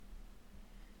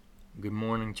Good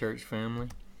morning, church family.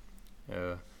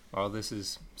 While this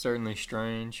is certainly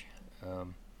strange,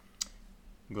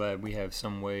 glad we have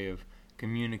some way of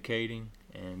communicating,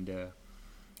 and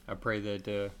I pray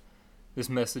that this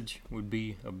message would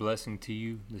be a blessing to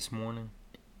you this morning.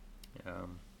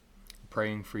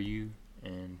 Praying for you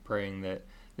and praying that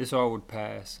this all would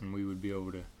pass and we would be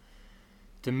able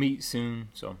to meet soon.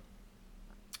 So,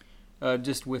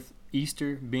 just with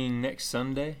Easter being next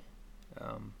Sunday,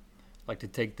 I'd like to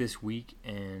take this week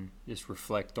and just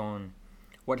reflect on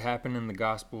what happened in the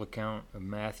gospel account of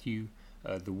Matthew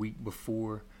the week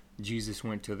before Jesus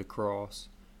went to the cross.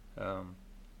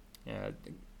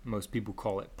 Most people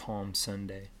call it Palm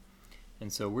Sunday.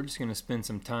 And so we're just going to spend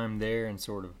some time there and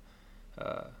sort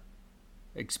of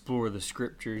explore the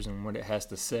scriptures and what it has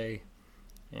to say.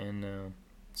 And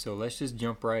so let's just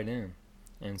jump right in.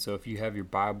 And so if you have your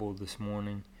Bible this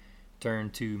morning, turn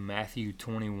to Matthew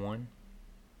 21.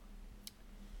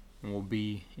 And we'll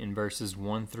be in verses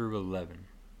 1 through 11.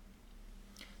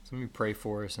 So let me pray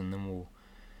for us, and then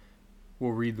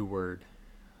we'll read the word.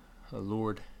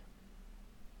 Lord,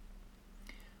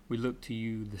 we look to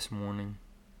you this morning,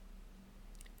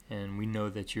 and we know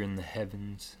that you're in the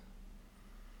heavens,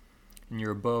 and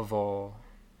you're above all.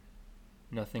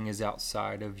 Nothing is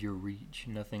outside of your reach.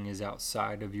 Nothing is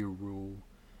outside of your rule.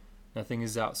 Nothing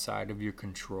is outside of your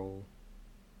control.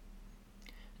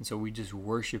 And so we just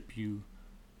worship you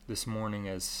this morning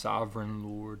as sovereign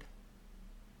Lord,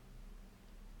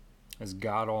 as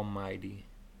God Almighty.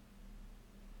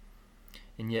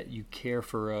 And yet you care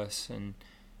for us, and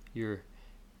you're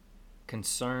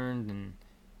concerned and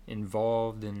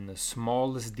involved in the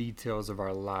smallest details of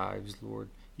our lives, Lord.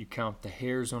 You count the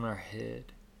hairs on our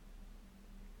head.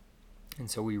 And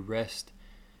so we rest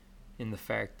in the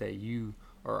fact that you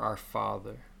are our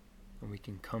Father, and we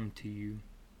can come to you.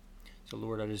 So,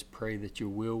 Lord, I just pray that your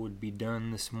will would be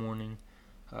done this morning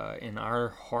in our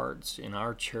hearts, in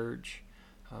our church,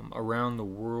 around the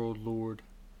world, Lord.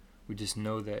 We just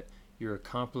know that you're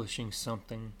accomplishing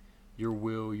something, your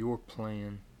will, your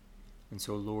plan. And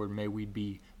so, Lord, may we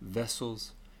be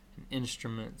vessels and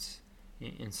instruments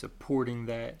in supporting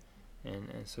that. And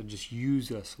so just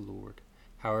use us, Lord,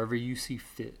 however you see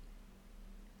fit.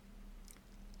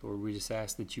 Lord, we just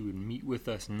ask that you would meet with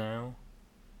us now.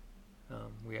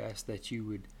 We ask that you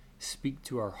would speak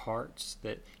to our hearts,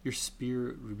 that your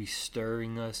Spirit would be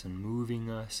stirring us and moving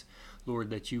us. Lord,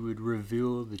 that you would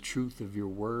reveal the truth of your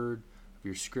word, of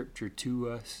your scripture to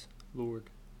us, Lord.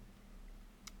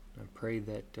 I pray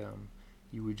that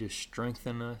you would just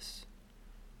strengthen us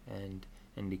and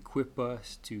equip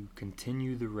us to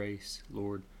continue the race,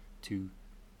 Lord, to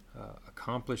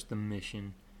accomplish the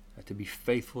mission, to be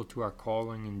faithful to our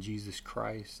calling in Jesus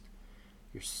Christ,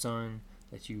 your Son,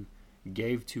 that you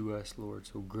gave to us, Lord,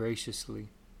 so graciously,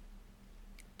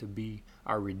 to be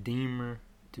our Redeemer,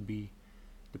 to be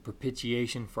the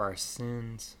propitiation for our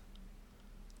sins,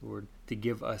 Lord, to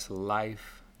give us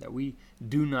life that we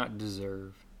do not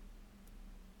deserve,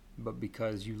 but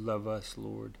because you love us,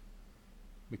 Lord,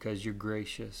 because you're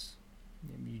gracious,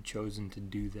 you've chosen to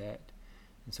do that.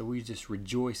 And so we just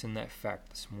rejoice in that fact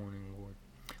this morning, Lord.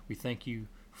 We thank you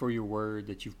for your word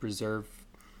that you've preserved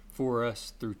for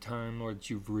us through time, Lord, that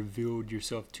you've revealed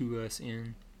yourself to us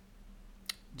in.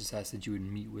 Just ask that you would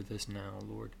meet with us now,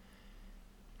 Lord.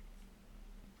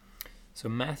 So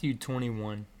Matthew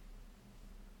 21,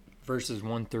 verses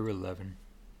 1 through 11.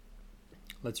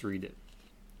 Let's read it.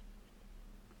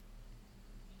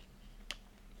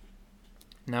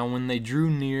 Now when they drew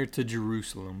near to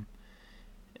Jerusalem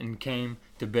and came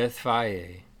to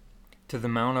Bethphage, to the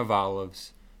Mount of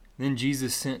Olives, then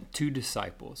Jesus sent 2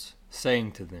 disciples,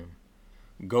 saying to them,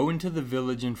 Go into the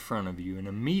village in front of you, and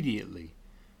immediately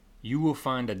you will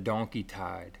find a donkey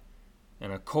tied,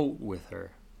 and a colt with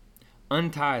her.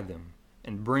 Untie them,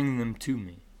 and bring them to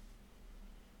me.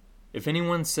 If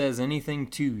anyone says anything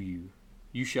to you,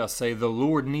 you shall say, The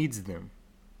Lord needs them,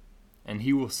 and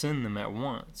he will send them at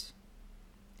once.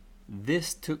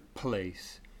 This took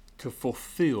place to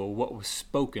fulfill what was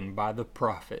spoken by the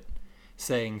prophet,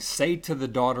 saying, Say to the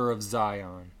daughter of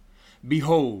Zion,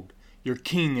 Behold, your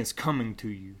king is coming to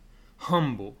you,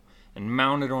 humble and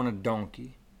mounted on a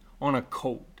donkey, on a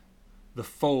colt, the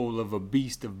foal of a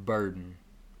beast of burden.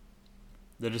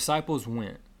 The disciples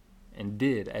went and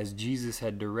did as Jesus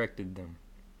had directed them.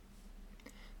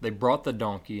 They brought the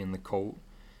donkey and the colt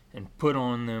and put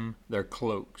on them their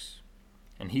cloaks,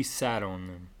 and he sat on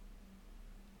them.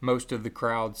 Most of the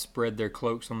crowd spread their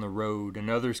cloaks on the road,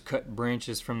 and others cut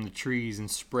branches from the trees and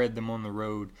spread them on the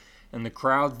road. And the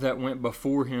crowds that went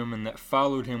before him and that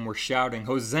followed him were shouting,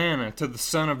 Hosanna to the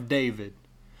Son of David!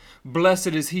 Blessed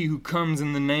is he who comes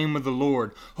in the name of the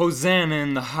Lord. Hosanna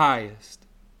in the highest.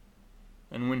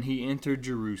 And when he entered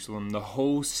Jerusalem, the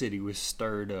whole city was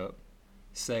stirred up,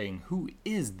 saying, Who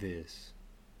is this?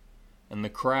 And the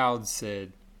crowd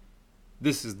said,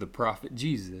 This is the prophet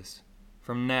Jesus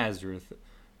from Nazareth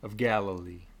of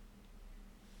Galilee.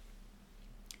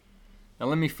 Now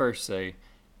let me first say,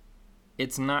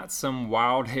 it's not some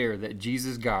wild hare that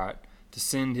Jesus got to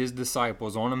send his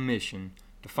disciples on a mission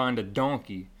to find a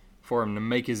donkey for him to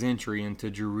make his entry into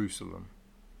Jerusalem.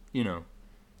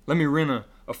 Let me rent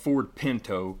a Ford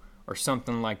Pinto or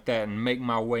something like that and make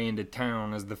my way into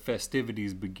town as the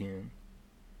festivities begin.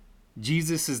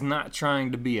 Jesus is not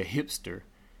trying to be a hipster,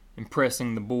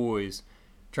 impressing the boys,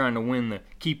 trying to win the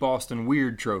Keep Austin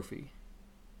Weird trophy.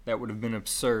 That would have been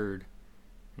absurd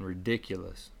and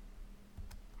ridiculous.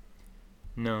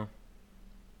 No.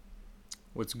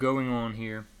 What's going on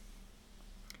here,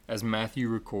 as Matthew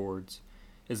records,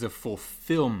 is a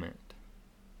fulfillment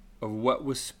of what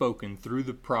was spoken through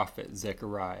the prophet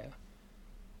Zechariah.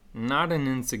 Not an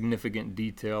insignificant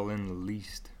detail in the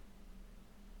least.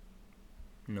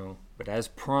 No, but as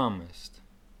promised,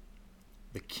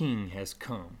 the King has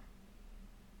come.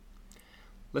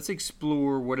 Let's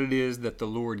explore what it is that the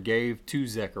Lord gave to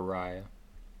Zechariah.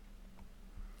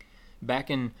 Back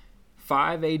in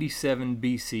 587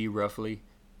 BC, roughly,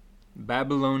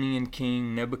 Babylonian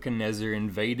king Nebuchadnezzar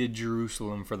invaded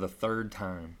Jerusalem for the third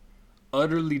time,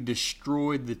 utterly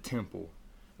destroyed the temple,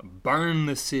 burned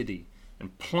the city,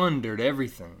 and plundered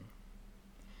everything.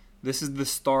 This is the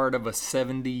start of a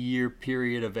 70-year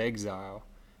period of exile,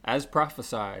 as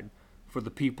prophesied for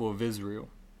the people of Israel.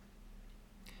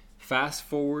 Fast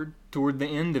forward toward the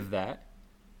end of that,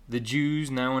 the Jews,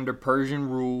 now under Persian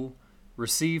rule,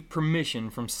 received permission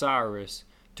from Cyrus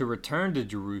to return to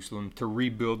Jerusalem to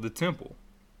rebuild the temple.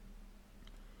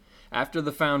 After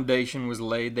the foundation was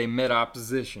laid, they met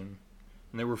opposition,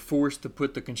 and they were forced to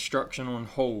put the construction on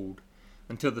hold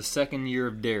until the second year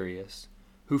of Darius,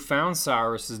 who found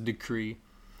Cyrus's decree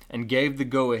and gave the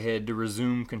go-ahead to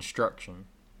resume construction.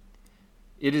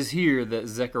 It is here that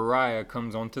Zechariah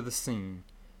comes onto the scene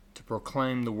to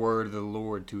proclaim the word of the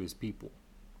Lord to his people.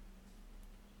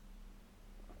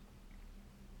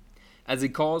 As he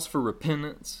calls for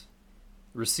repentance,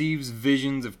 receives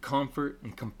visions of comfort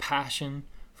and compassion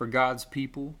for God's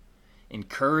people,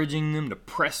 encouraging them to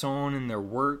press on in their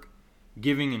work,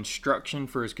 giving instruction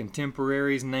for his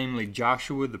contemporaries, namely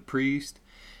Joshua the priest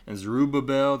and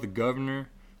Zerubbabel the governor,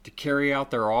 to carry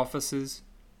out their offices,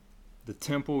 the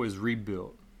temple is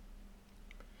rebuilt.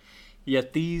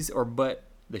 Yet these are but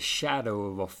the shadow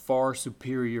of a far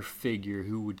superior figure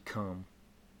who would come.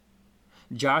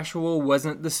 Joshua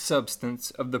wasn't the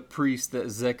substance of the priest that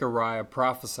Zechariah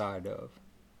prophesied of.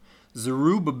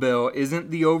 Zerubbabel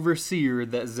isn't the overseer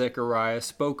that Zechariah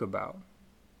spoke about.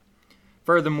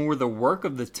 Furthermore, the work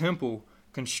of the temple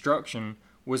construction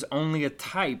was only a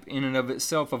type in and of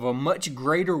itself of a much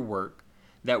greater work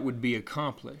that would be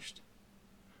accomplished.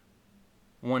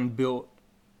 One built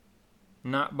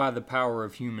not by the power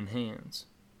of human hands.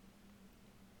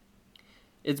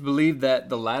 It's believed that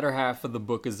the latter half of the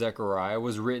book of Zechariah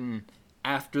was written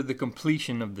after the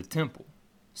completion of the temple.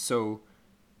 So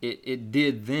it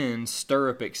did then stir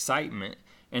up excitement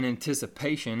and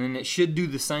anticipation, and it should do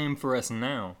the same for us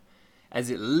now,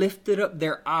 as it lifted up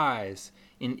their eyes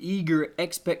in eager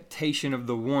expectation of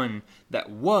the one that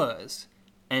was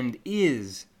and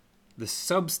is the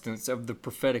substance of the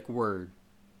prophetic word,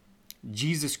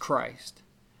 Jesus Christ,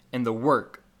 and the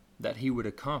work that he would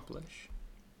accomplish.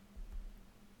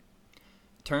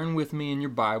 Turn with me in your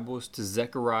Bibles to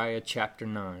Zechariah chapter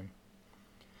 9.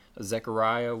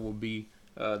 Zechariah will be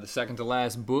the second to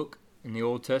last book in the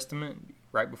Old Testament,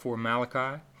 right before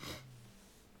Malachi.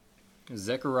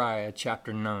 Zechariah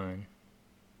chapter 9.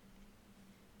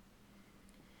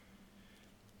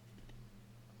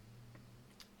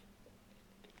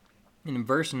 And in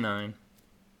verse 9,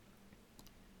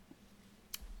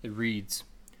 it reads,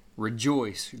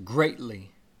 Rejoice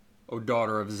greatly, O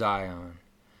daughter of Zion.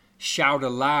 Shout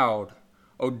aloud,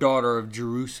 O daughter of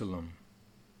Jerusalem.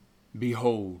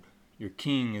 Behold, your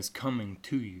king is coming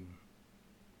to you.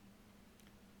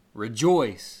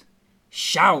 Rejoice,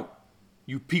 shout,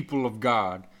 you people of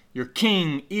God. Your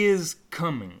king is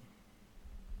coming.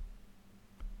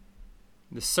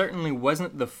 This certainly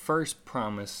wasn't the first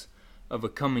promise of a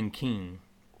coming king.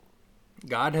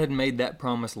 God had made that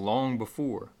promise long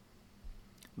before.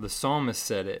 The psalmist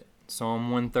said it,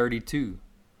 Psalm 132.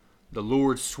 The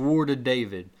Lord swore to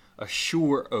David a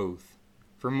sure oath,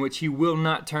 from which he will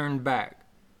not turn back.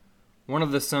 One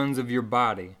of the sons of your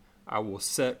body I will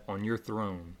set on your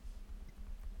throne.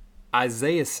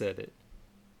 Isaiah said it,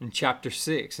 in chapter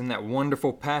 6, in that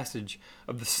wonderful passage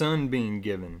of the Son being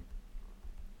given.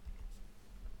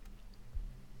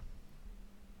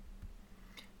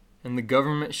 And the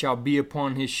government shall be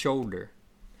upon his shoulder,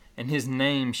 and his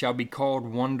name shall be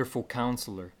called Wonderful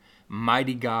Counselor,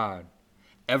 Mighty God,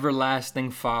 Everlasting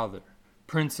Father,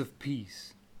 Prince of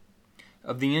Peace.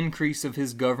 Of the increase of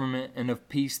his government and of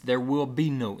peace there will be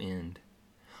no end,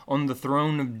 on the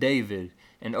throne of David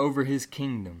and over his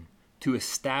kingdom, to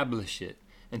establish it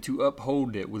and to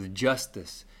uphold it with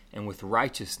justice and with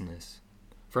righteousness,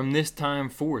 from this time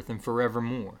forth and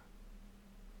forevermore.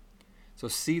 So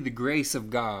see the grace of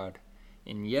God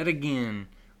in yet again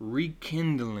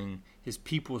rekindling his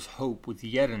people's hope with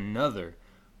yet another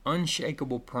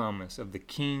unshakable promise of the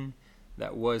King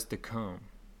that was to come.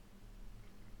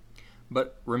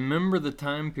 But remember the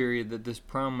time period that this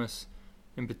promise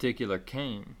in particular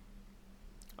came.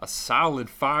 A solid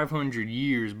 500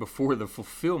 years before the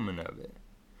fulfillment of it.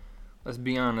 Let's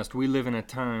be honest, we live in a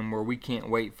time where we can't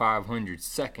wait 500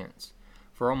 seconds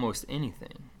for almost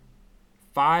anything.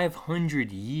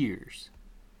 500 years.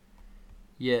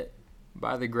 Yet,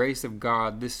 by the grace of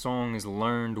God, this song is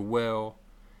learned well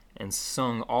and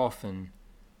sung often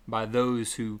by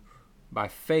those who, by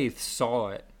faith, saw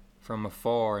it from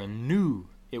afar and knew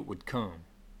it would come.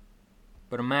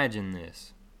 But imagine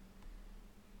this.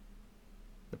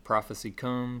 The prophecy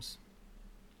comes,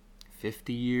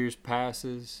 50 years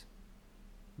passes.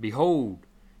 Behold,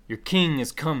 your king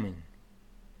is coming.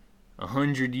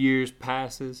 100 years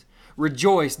passes.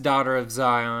 Rejoice, daughter of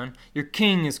Zion, your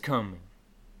king is coming.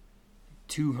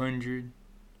 200,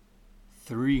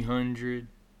 300,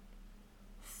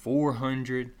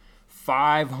 400,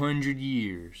 500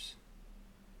 years.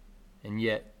 And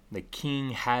yet the king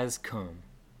has come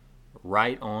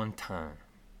right on time.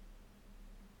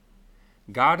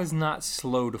 God is not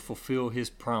slow to fulfill his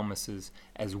promises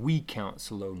as we count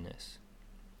slowness.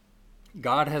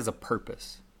 God has a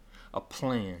purpose, a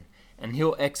plan, and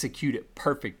he'll execute it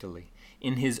perfectly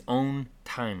in his own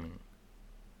timing.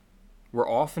 We're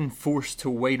often forced to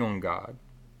wait on God,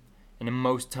 and in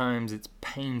most times it's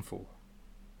painful.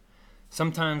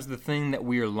 Sometimes the thing that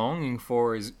we are longing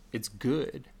for it's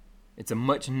good. It's a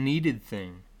much needed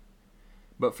thing.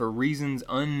 But for reasons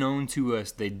unknown to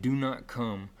us, they do not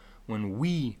come when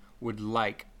we would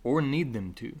like or need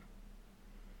them to.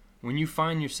 When you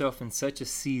find yourself in such a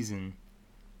season,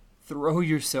 throw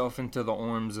yourself into the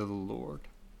arms of the Lord.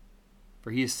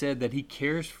 For he has said that he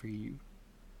cares for you,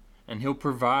 and he'll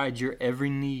provide your every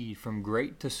need from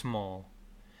great to small.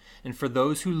 And for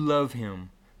those who love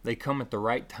him, they come at the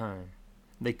right time.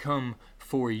 They come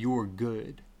for your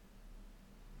good.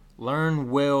 Learn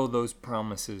well those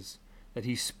promises that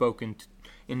he's spoken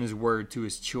in his word to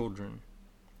his children.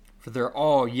 For they're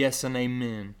all yes and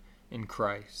amen in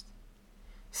Christ.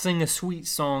 Sing a sweet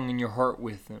song in your heart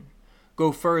with them.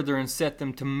 Go further and set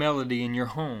them to melody in your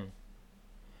home.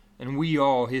 And we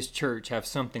all, his church, have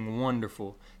something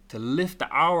wonderful to lift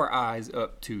our eyes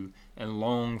up to and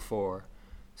long for.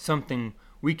 Something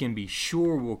we can be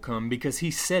sure will come because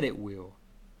he said it will.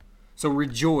 So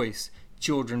rejoice,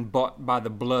 children bought by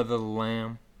the blood of the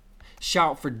Lamb.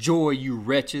 Shout for joy, you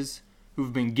wretches,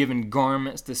 who've been given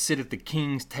garments to sit at the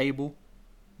king's table.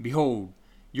 Behold,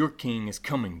 your king is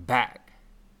coming back.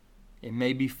 It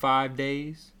may be 5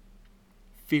 days,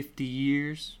 50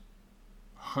 years,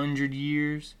 100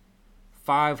 years,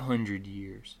 500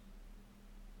 years.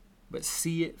 But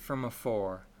see it from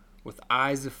afar with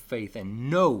eyes of faith and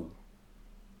know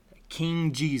that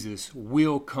King Jesus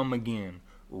will come again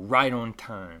right on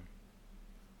time.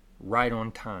 Right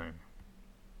on time.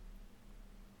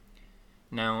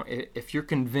 Now, if you're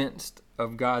convinced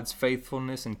of God's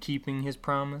faithfulness in keeping his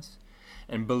promise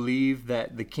and believe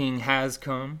that the King has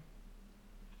come,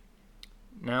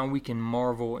 now we can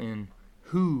marvel in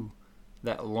who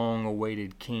that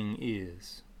long-awaited King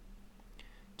is.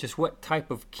 Just what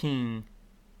type of king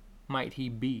might he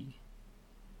be?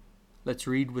 Let's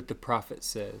read what the prophet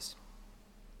says.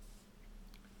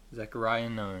 Zechariah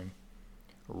 9.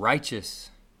 Righteous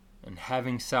and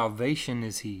having salvation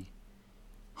is he,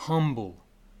 humble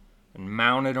and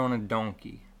mounted on a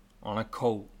donkey, on a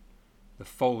colt, the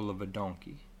foal of a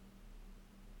donkey.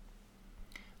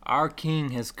 Our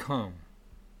King has come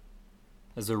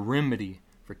as a remedy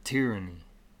for tyranny.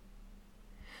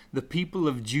 The people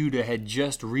of Judah had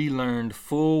just relearned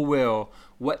full well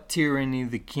what tyranny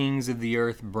the kings of the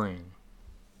earth bring.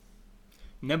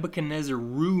 Nebuchadnezzar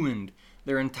ruined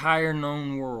their entire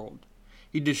known world.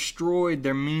 He destroyed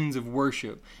their means of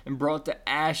worship and brought to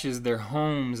ashes their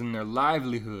homes and their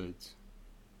livelihoods.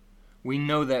 We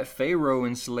know that Pharaoh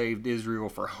enslaved Israel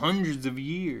for hundreds of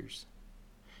years.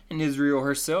 and Israel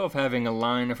herself having a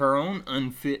line of her own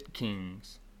unfit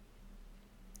kings.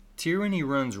 Tyranny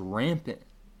runs rampant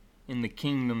in the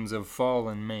kingdoms of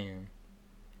fallen man.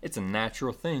 It's a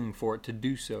natural thing for it to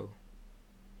do so.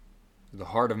 The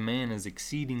heart of man is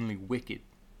exceedingly wicked.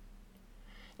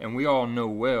 And we all know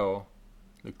well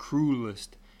the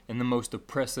cruelest and the most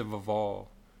oppressive of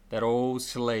all, that old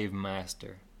slave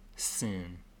master,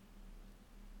 sin.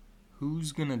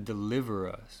 Who's going to deliver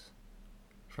us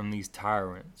from these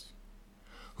tyrants?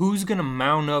 Who's going to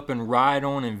mount up and ride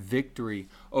on in victory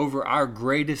over our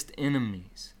greatest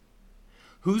enemies?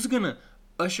 Who's going to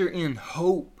usher in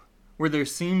hope where there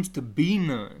seems to be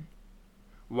none?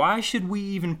 Why should we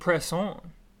even press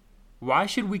on? Why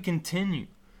should we continue?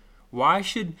 Why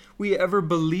should we ever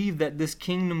believe that this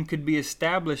kingdom could be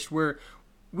established where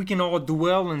we can all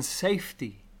dwell in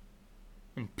safety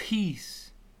and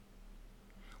peace?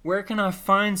 Where can I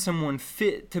find someone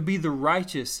fit to be the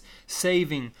righteous,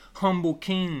 saving, humble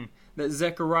king that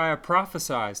Zechariah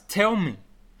prophesies? Tell me.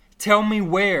 Tell me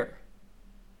where.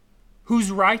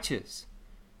 Who's righteous?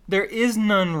 There is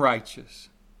none righteous.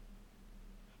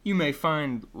 You may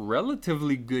find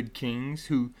relatively good kings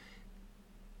who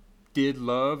did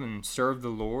love and serve the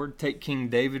Lord. Take King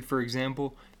David, for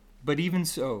example. But even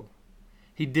so,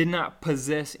 he did not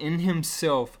possess in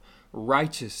himself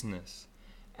righteousness,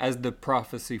 as the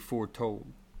prophecy foretold.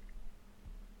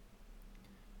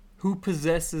 Who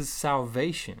possesses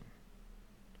salvation?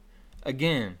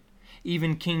 Again,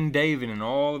 even King David in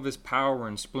all of his power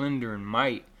and splendor and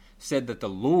might said that the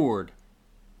Lord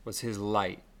was his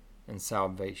light and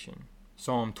salvation.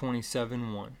 Psalm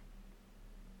 27:1.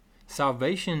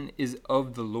 Salvation is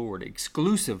of the Lord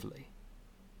exclusively,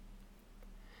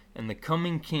 and the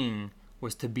coming king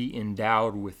was to be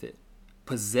endowed with it,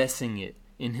 possessing it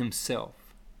in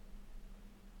himself,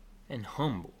 and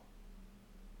humble.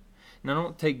 Now,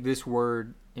 don't take this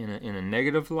word in a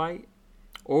negative light,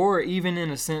 or even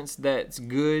in a sense that's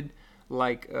good,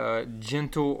 like a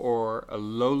gentle or a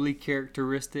lowly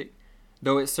characteristic,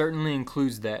 though it certainly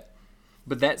includes that.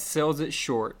 But that sells it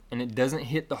short, and it doesn't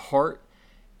hit the heart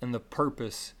and the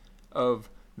purpose of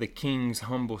the king's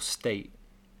humble state.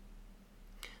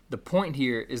 The point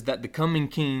here is that the coming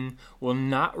king will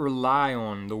not rely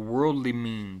on the worldly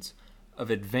means of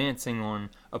advancing on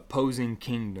opposing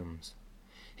kingdoms.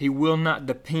 He will not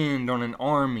depend on an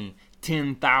army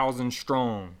 10,000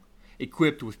 strong,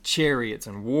 equipped with chariots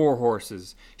and war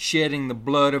horses, shedding the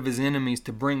blood of his enemies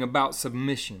to bring about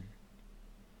submission.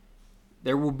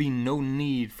 There will be no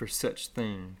need for such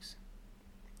things.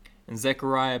 And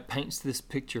Zechariah paints this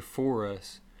picture for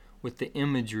us with the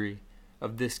imagery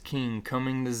of this king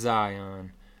coming to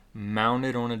Zion,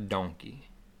 mounted on a donkey.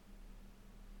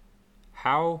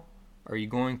 How are you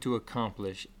going to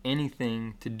accomplish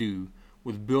anything to do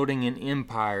with building an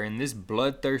empire in this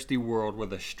bloodthirsty world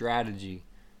with a strategy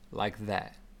like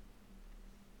that?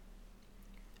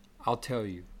 I'll tell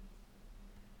you.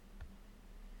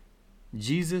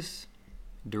 Jesus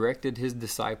directed his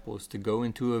disciples to go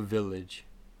into a village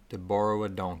to borrow a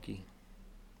donkey.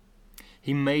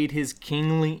 He made his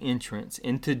kingly entrance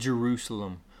into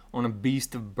Jerusalem on a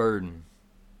beast of burden,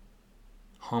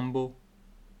 humble,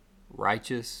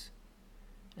 righteous,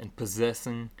 and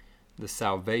possessing the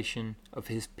salvation of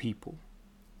his people.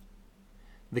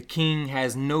 The king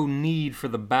has no need for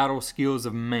the battle skills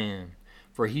of man,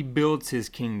 for he builds his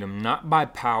kingdom not by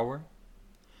power,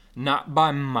 not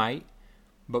by might,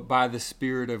 but by the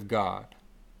Spirit of God.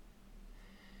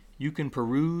 You can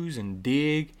peruse and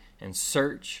dig and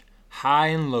search high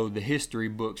and low the history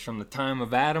books from the time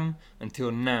of Adam until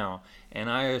now, and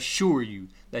I assure you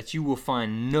that you will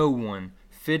find no one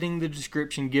fitting the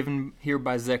description given here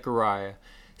by Zechariah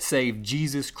save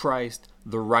Jesus Christ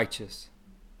the righteous,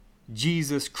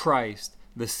 Jesus Christ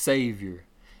the Savior,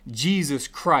 Jesus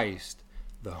Christ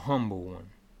the humble one.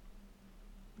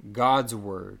 God's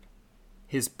word,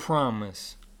 his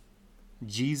promise,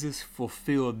 Jesus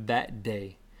fulfilled that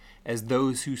day as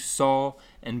those who saw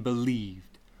and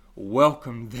believed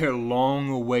welcomed their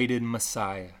long-awaited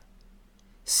Messiah,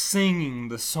 singing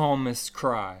the psalmist's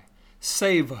cry,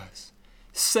 "Save us,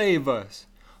 save us,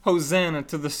 Hosanna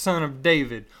to the Son of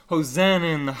David, Hosanna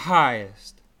in the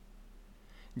highest."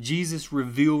 Jesus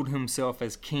revealed himself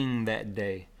as king that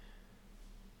day,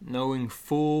 knowing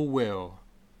full well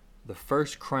the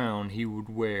first crown he would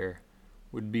wear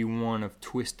would be one of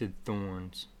twisted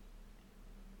thorns,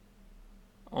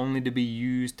 only to be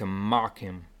used to mock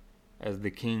him as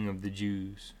the King of the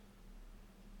Jews.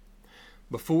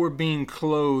 Before being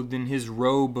clothed in his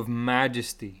robe of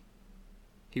majesty,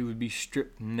 he would be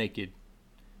stripped naked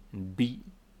and beat,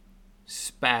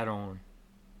 spat on.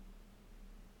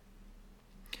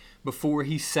 before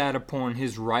he sat upon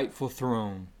his rightful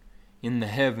throne in the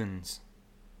heavens,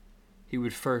 he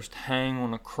would first hang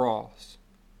on a cross,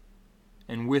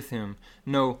 and with him,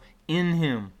 no, in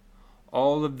him,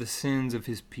 all of the sins of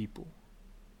his people.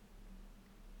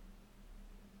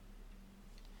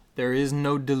 There is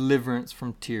no deliverance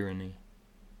from tyranny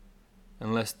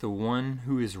unless the one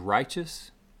who is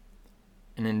righteous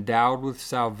and endowed with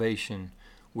salvation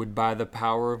would by the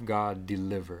power of God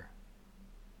deliver.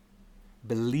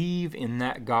 Believe in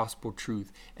that gospel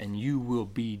truth and you will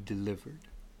be delivered.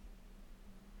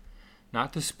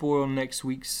 Not to spoil next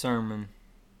week's sermon,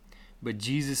 but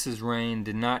Jesus' reign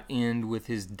did not end with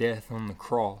his death on the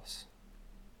cross,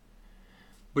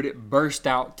 but it burst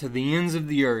out to the ends of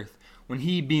the earth when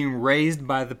he, being raised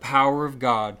by the power of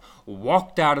God,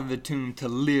 walked out of the tomb to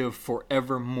live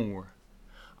forevermore.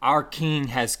 Our King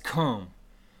has come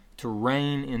to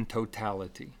reign in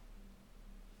totality.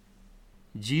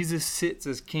 Jesus sits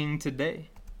as King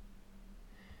today.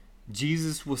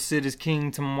 Jesus will sit as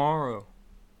King tomorrow.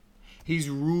 He's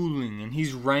ruling and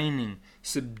he's reigning,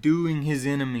 subduing his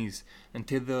enemies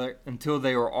until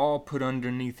they are all put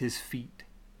underneath his feet.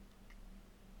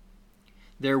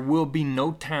 There will be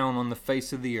no town on the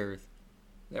face of the earth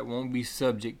that won't be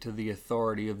subject to the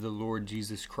authority of the Lord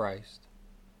Jesus Christ.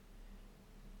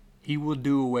 He will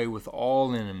do away with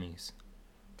all enemies,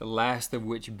 the last of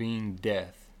which being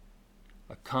death,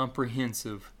 a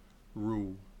comprehensive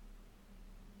rule.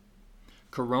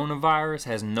 Coronavirus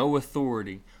has no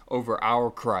authority over our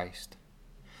Christ.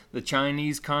 The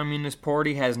Chinese Communist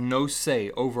Party has no say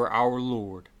over our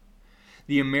Lord.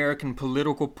 The American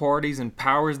political parties and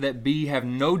powers that be have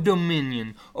no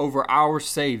dominion over our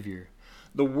Savior.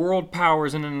 The world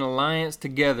powers in an alliance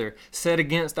together set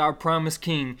against our promised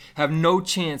King have no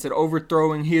chance at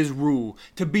overthrowing his rule.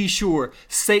 To be sure,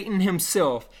 Satan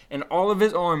himself and all of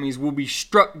his armies will be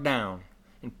struck down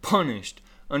and punished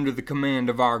under the command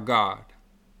of our God.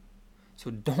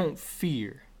 So don't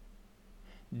fear.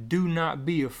 Do not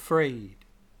be afraid.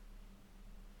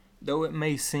 Though it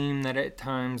may seem that at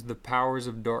times the powers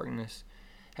of darkness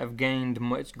have gained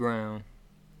much ground,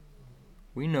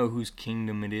 we know whose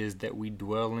kingdom it is that we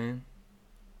dwell in,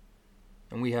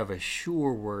 and we have a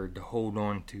sure word to hold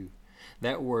on to.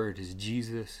 That word is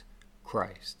Jesus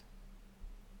Christ.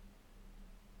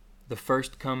 The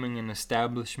first coming and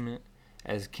establishment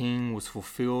as king was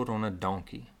fulfilled on a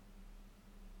donkey.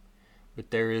 But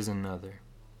there is another.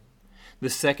 The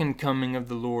second coming of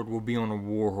the Lord will be on a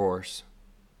war horse,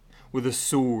 with a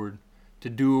sword, to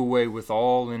do away with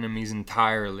all enemies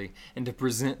entirely, and to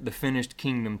present the finished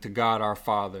kingdom to God our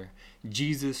Father.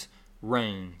 Jesus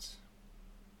reigns.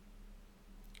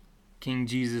 King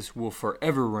Jesus will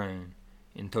forever reign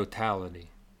in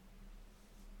totality.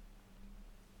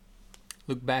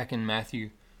 Look back in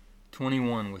Matthew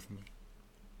 21 with me,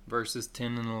 verses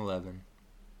 10 and 11.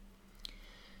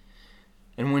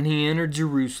 And when he entered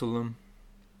Jerusalem,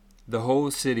 the whole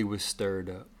city was stirred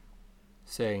up,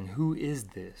 saying, "Who is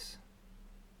this?"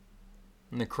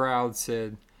 And the crowd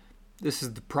said, "This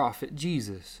is the prophet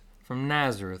Jesus from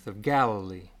Nazareth of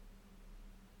Galilee."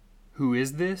 Who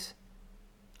is this?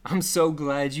 I'm so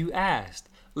glad you asked.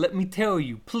 Let me tell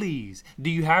you, please. Do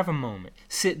you have a moment?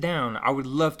 Sit down. I would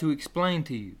love to explain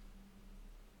to you.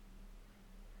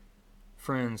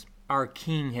 Friends, our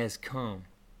King has come.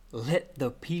 Let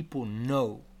the people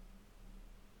know.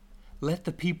 Let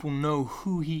the people know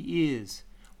who he is,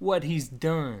 what he's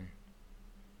done.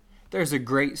 There's a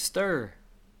great stir.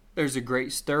 There's a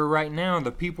great stir right now.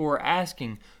 The people are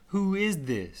asking, who is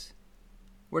this?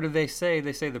 What do they say?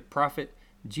 They say the prophet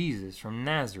Jesus from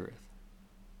Nazareth.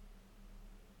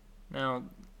 Now,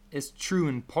 it's true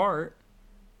in part,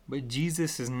 but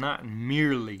Jesus is not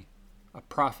merely a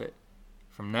prophet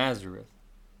from Nazareth.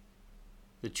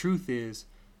 The truth is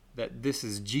that this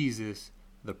is Jesus,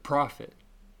 the prophet,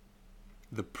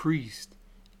 the priest,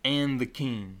 and the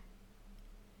king.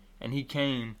 And he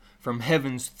came from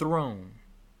heaven's throne.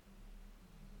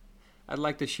 I'd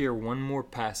like to share one more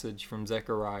passage from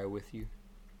Zechariah with you.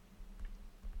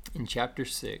 In chapter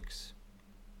 6,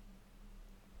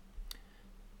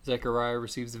 Zechariah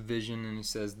receives a vision and he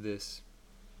says this,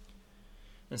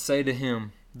 "And say to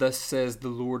him, Thus says the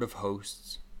Lord of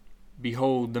hosts,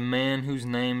 Behold, the man whose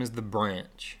name is the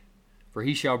branch, for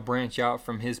he shall branch out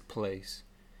from his place,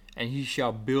 and he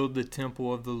shall build the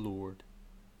temple of the Lord.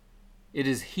 It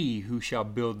is he who shall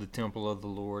build the temple of the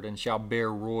Lord, and shall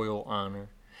bear royal honor,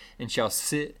 and shall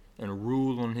sit and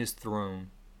rule on his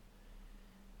throne.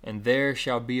 And there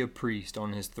shall be a priest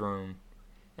on his throne,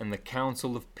 and the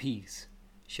counsel of peace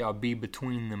shall be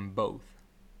between them both."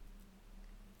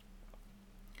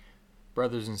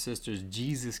 Brothers and sisters,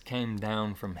 Jesus came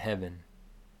down from heaven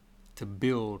to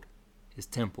build his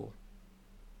temple.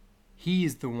 He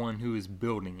is the one who is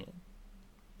building it.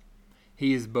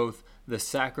 He is both the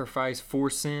sacrifice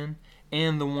for sin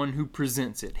and the one who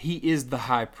presents it. He is the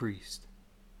high priest.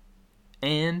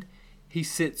 And he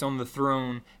sits on the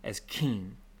throne as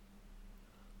king.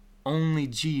 Only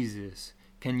Jesus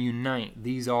can unite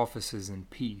these offices in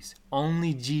peace.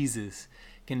 Only Jesus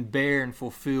can bear and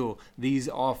fulfill these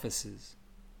offices.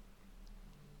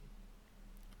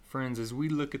 Friends, as we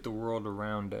look at the world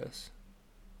around us,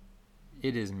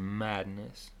 it is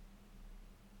madness.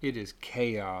 It is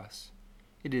chaos.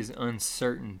 It is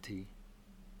uncertainty.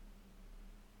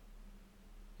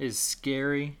 It is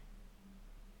scary.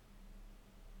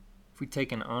 If we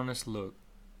take an honest look,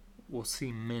 we'll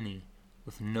see many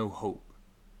with no hope.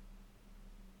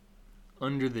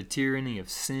 Under the tyranny of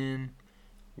sin,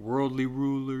 worldly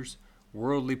rulers,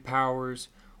 worldly powers,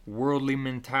 worldly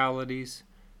mentalities,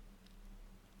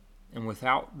 and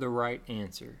without the right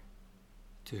answer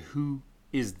to who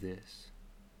is this,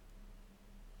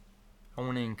 I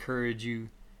want to encourage you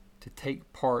to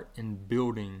take part in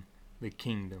building the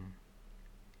kingdom.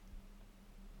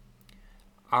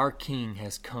 Our King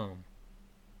has come,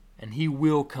 and he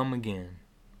will come again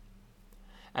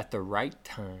at the right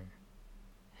time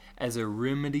as a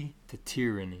remedy to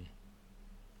tyranny,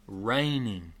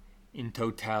 reigning in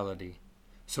totality.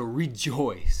 So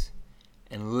rejoice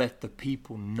and let the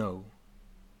people know.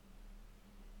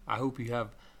 I hope you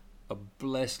have a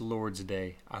blessed Lord's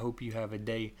Day. I hope you have a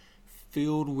day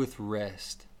filled with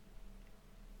rest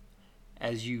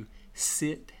as you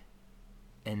sit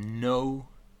and know,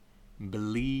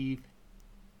 believe,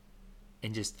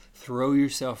 and just throw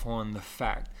yourself on the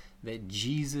fact that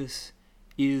Jesus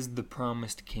is the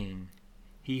promised King.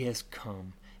 He has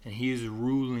come and he is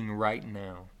ruling right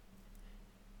now.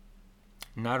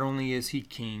 Not only is he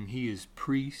king, he is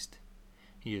priest,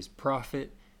 he is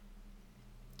prophet,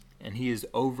 and he is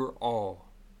over all.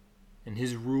 And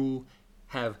his rule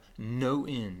have no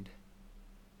end.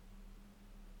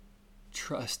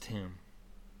 Trust him.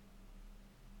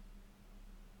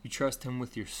 You trust him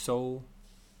with your soul.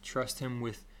 Trust him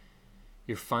with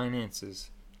your finances.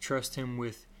 Trust him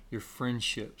with your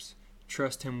friendships.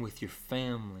 Trust him with your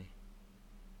family.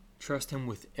 Trust him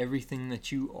with everything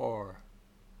that you are.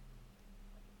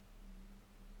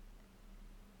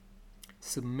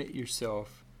 Submit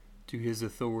yourself to his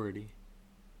authority.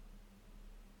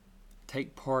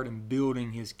 Take part in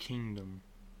building his kingdom.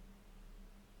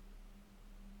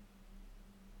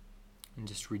 And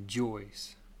just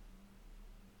rejoice.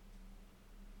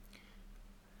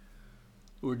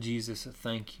 Lord Jesus, I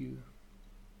thank you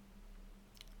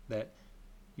that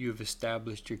you have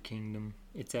established your kingdom.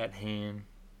 It's at hand.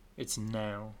 It's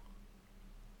now.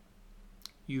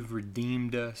 You've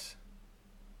redeemed us.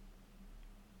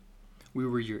 We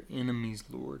were your enemies,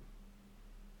 Lord.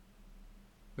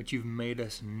 But you've made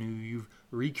us new. You've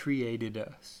recreated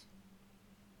us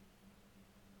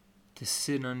to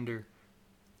sit under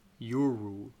your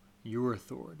rule, your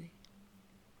authority.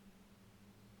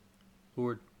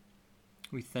 Lord,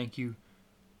 we thank you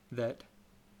that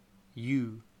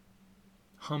you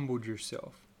humbled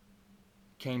yourself,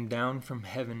 came down from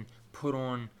heaven, put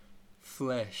on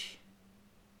flesh.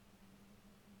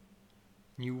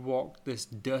 You walked this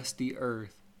dusty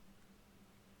earth,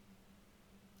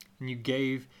 and you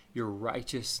gave your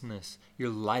righteousness, your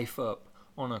life up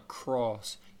on a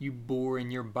cross. You bore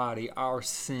in your body our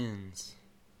sins,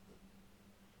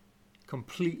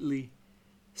 completely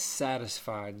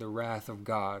satisfied the wrath of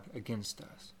God against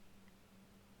us.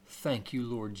 Thank you,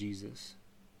 Lord Jesus.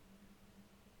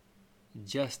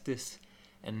 Justice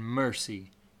and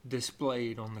mercy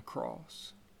displayed on the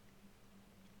cross.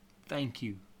 Thank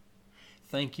you.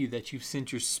 Thank you that you've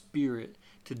sent your Spirit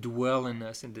to dwell in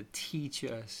us and to teach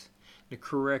us, to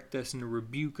correct us and to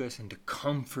rebuke us and to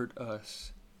comfort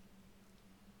us.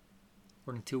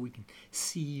 Lord, until we can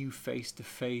see you face to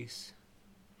face.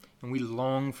 And we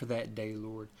long for that day,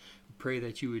 Lord. We pray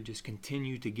that you would just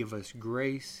continue to give us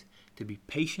grace to be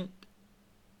patient,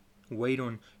 wait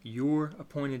on your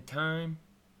appointed time.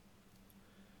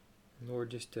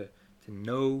 Lord, just to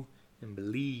know and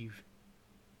believe.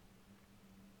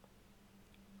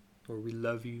 Lord, we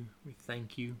love you. We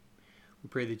thank you. We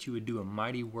pray that you would do a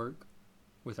mighty work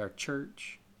with our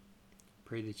church.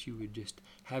 Pray that you would just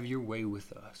have your way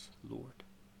with us, Lord.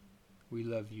 We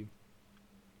love you.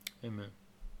 Amen.